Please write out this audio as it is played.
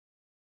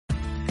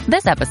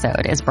This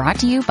episode is brought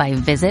to you by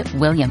Visit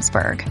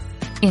Williamsburg.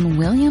 In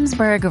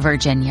Williamsburg,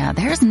 Virginia,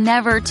 there's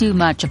never too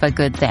much of a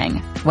good thing.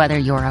 Whether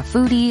you're a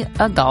foodie,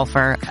 a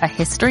golfer, a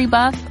history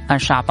buff, a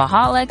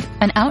shopaholic,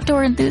 an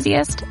outdoor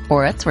enthusiast,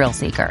 or a thrill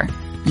seeker,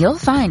 you'll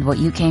find what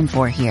you came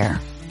for here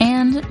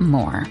and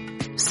more.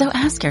 So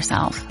ask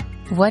yourself,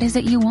 what is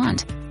it you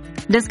want?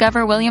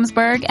 Discover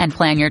Williamsburg and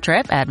plan your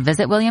trip at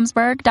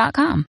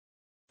visitwilliamsburg.com.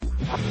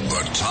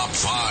 The top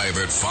 5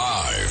 at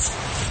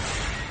 5.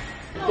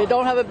 They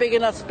don't have a big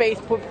enough space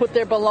to put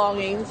their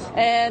belongings,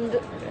 and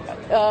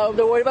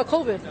they're worried about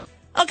COVID.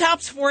 A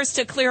cops forced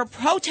to clear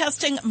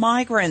protesting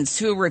migrants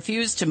who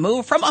refused to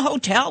move from a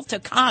hotel to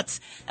cots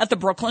at the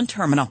Brooklyn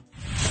terminal.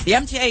 The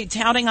MTA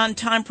touting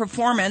on-time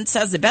performance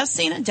as the best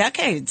seen in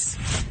decades.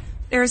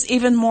 There's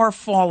even more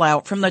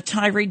fallout from the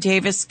Tyree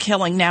Davis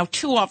killing. Now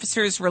 2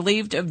 officers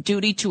relieved of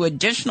duty, 2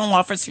 additional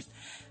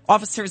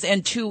officers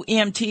and 2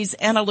 EMTs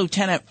and a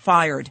lieutenant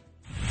fired.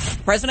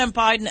 President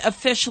Biden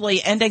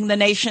officially ending the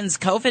nation's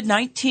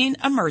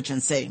COVID-19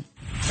 emergency.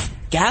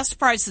 Gas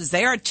prices,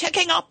 they are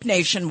ticking up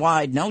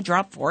nationwide. No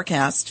drop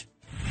forecast.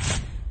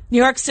 New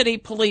York City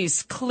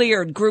police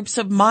cleared groups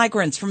of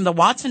migrants from the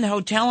Watson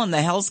Hotel in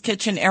the Hell's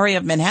Kitchen area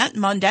of Manhattan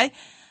Monday.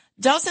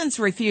 Dozens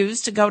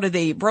refused to go to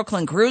the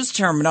Brooklyn Cruise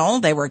Terminal.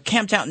 They were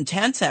camped out in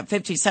tents at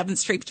 57th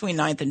Street between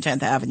 9th and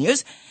 10th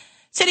Avenues.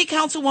 City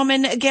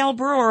Councilwoman Gail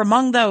Brewer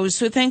among those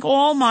who think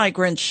all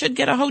migrants should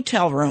get a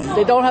hotel room.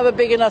 They don't have a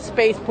big enough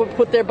space to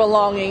put their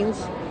belongings,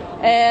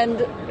 and,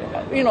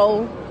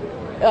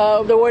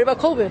 they're worried about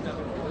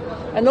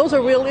COVID. And those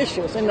are real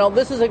issues.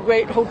 This is a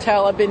great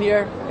hotel. I've been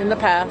here in the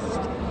past.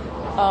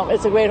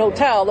 It's a great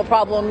hotel. The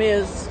problem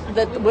is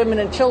that women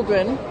and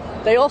children,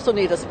 they also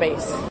need a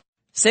space.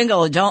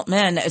 Single adult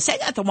men say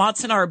that the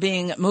Watson are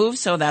being moved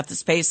so that the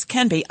space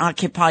can be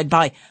occupied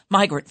by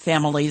migrant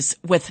families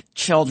with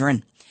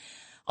children.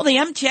 Well, the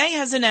MTA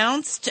has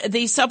announced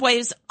the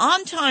subway's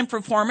on-time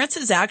performance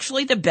is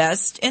actually the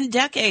best in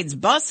decades.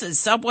 Buses,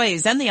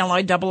 subways, and the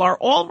LIRR are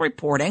all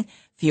reporting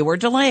fewer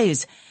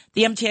delays.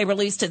 The MTA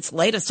released its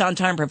latest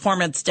on-time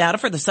performance data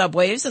for the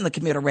subways and the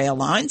commuter rail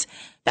lines.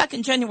 Back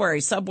in January,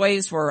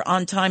 subways were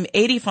on time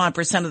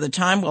 85% of the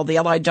time, while the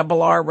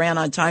LIRR ran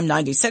on time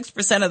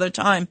 96% of the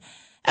time.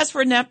 As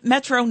for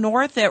Metro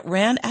North, it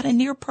ran at a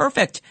near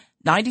perfect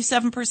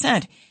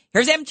 97%.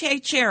 Here's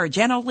MTA Chair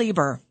Janno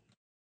Lieber.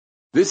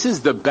 This is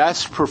the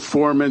best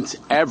performance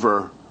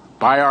ever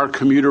by our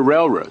commuter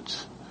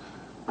railroads,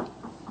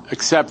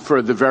 except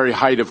for the very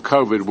height of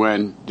COVID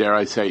when, dare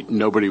I say,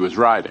 nobody was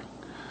riding.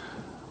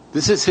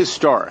 This is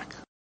historic.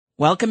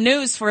 Welcome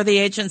news for the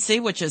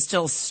agency, which is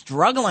still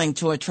struggling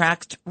to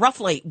attract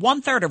roughly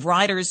 1/3 of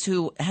riders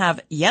who have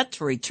yet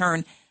to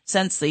return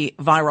since the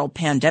viral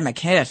pandemic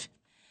hit.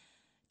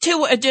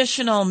 2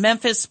 additional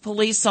Memphis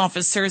police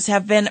officers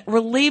have been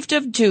relieved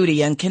of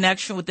duty in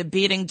connection with the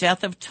beating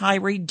death of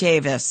Tyree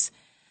Davis.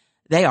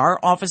 They are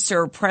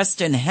Officer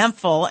Preston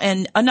Hemphill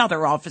and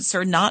another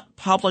officer not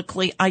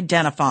publicly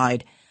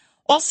identified.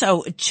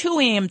 Also, 2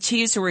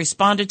 EMTs who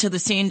responded to the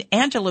scene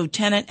and a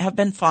lieutenant have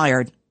been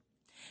fired.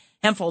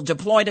 Hemphill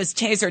deployed his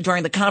taser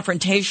during the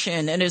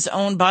confrontation in his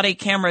own body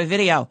camera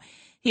video.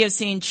 He is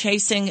seen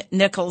chasing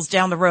Nichols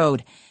down the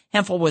road.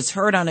 Hemphill was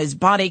heard on his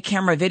body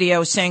camera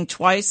video saying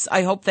twice,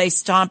 "I hope they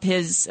stop,"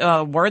 his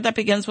word that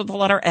begins with the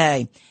letter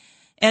A.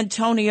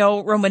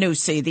 Antonio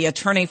Romanucci, the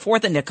attorney for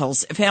the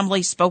Nichols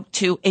family, spoke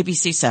to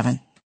ABC7.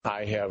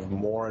 I have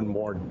more and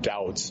more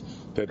doubts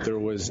that there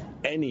was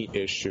any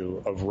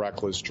issue of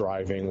reckless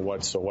driving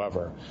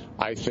whatsoever.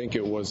 I think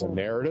it was a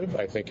narrative.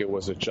 I think it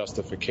was a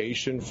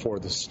justification for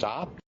the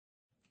stop.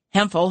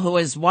 Hemphill, who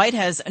is white,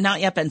 has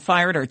not yet been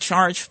fired or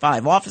charged.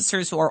 5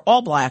 officers who are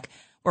all black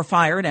were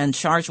fired and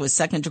charged with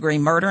second-degree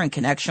murder in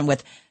connection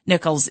with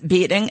Nichols'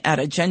 beating at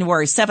a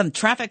January 7th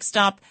traffic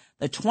stop.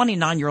 The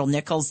 29-year-old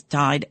Nichols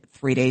died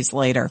 3 days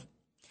later.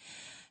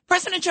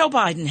 President Joe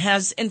Biden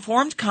has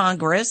informed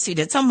Congress, he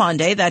did so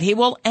Monday, that he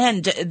will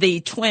end the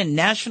twin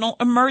national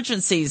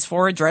emergencies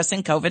for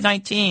addressing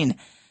COVID-19.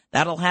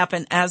 That'll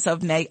happen as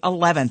of May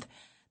 11th.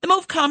 The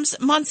move comes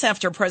months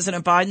after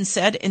President Biden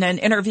said in an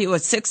interview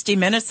with 60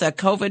 Minutes that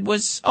COVID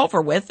was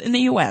over with in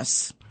the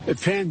U.S. The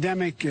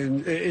pandemic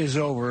is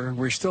over.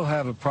 We still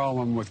have a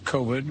problem with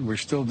COVID. We're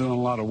still doing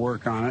a lot of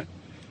work on it.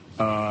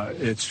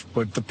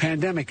 But the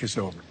pandemic is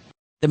over.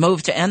 The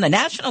move to end the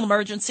national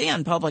emergency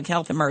and public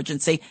health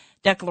emergency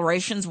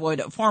declarations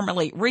would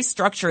formally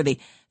restructure the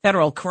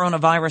federal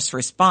coronavirus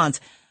response.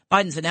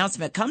 Biden's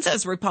announcement comes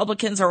as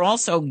Republicans are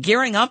also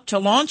gearing up to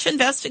launch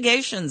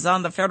investigations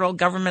on the federal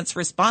government's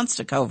response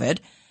to COVID.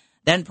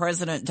 Then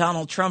President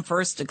Donald Trump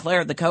first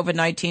declared the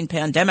COVID-19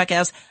 pandemic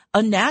as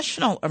a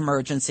national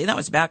emergency. That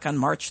was back on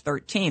March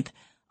 13th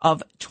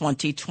of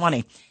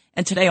 2020.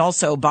 And today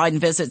also Biden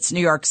visits New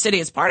York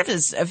City as part of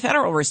his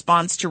federal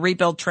response to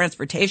rebuild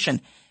transportation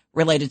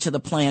related to the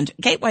planned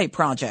Gateway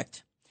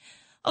project.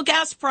 Well,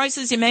 gas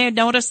prices, you may have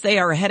noticed, they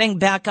are heading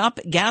back up.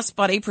 Gas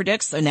Buddy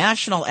predicts the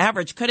national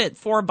average could hit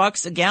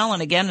 $4 a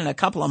gallon again in a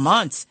couple of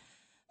months.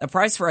 The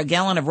price for a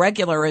gallon of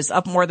regular is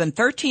up more than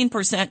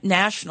 13%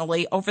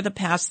 nationally over the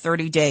past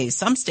 30 days.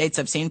 Some states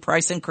have seen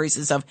price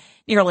increases of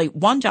nearly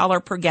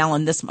 $1 per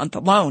gallon this month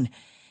alone.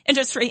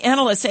 Industry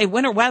analysts say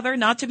winter weather,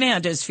 not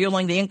demand, is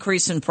fueling the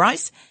increase in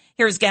price.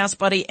 Here's Gas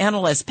Buddy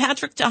analyst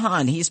Patrick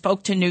DeHaan. He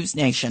spoke to News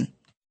Nation.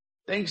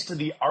 Thanks to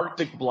the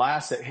Arctic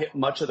blast that hit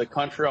much of the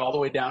country all the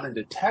way down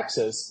into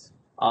Texas,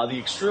 the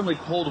extremely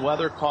cold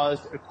weather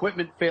caused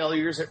equipment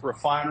failures at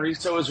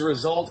refineries. So as a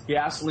result,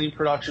 gasoline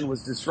production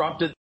was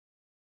disrupted.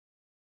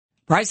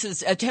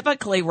 Prices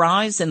typically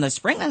rise in the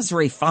spring as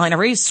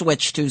refineries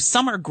switch to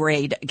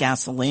summer-grade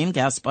gasoline.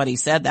 Gas Buddy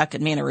said that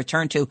could mean a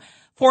return to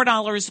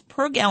 $4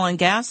 per gallon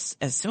gas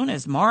as soon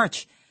as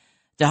March.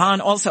 DeHaan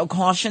also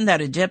cautioned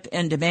that a dip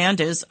in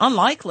demand is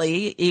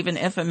unlikely, even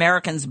if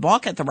Americans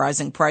balk at the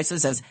rising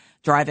prices, as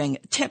driving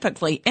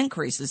typically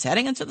increases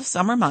heading into the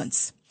summer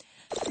months.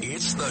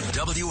 It's the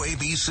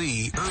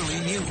WABC Early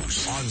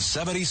News on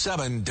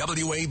 77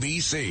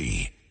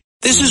 WABC.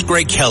 This is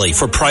Greg Kelly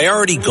for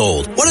Priority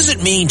Gold. What does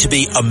it mean to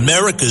be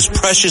America's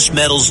precious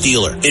metals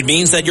dealer? It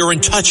means that you're in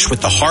touch with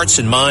the hearts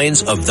and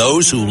minds of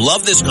those who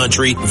love this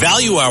country,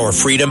 value our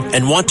freedom,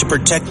 and want to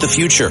protect the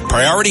future.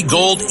 Priority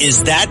Gold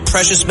is that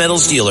precious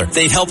metals dealer.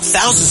 They've helped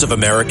thousands of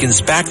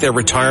Americans back their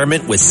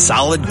retirement with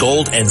solid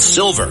gold and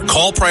silver.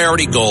 Call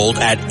Priority Gold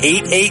at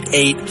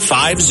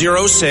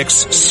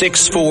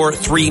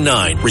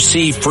 888-506-6439.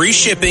 Receive free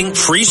shipping,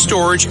 free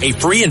storage, a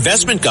free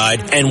investment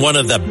guide, and one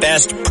of the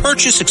best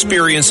purchase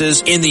experiences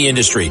in the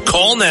industry.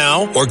 Call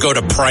now or go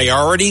to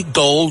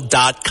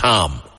PriorityGold.com.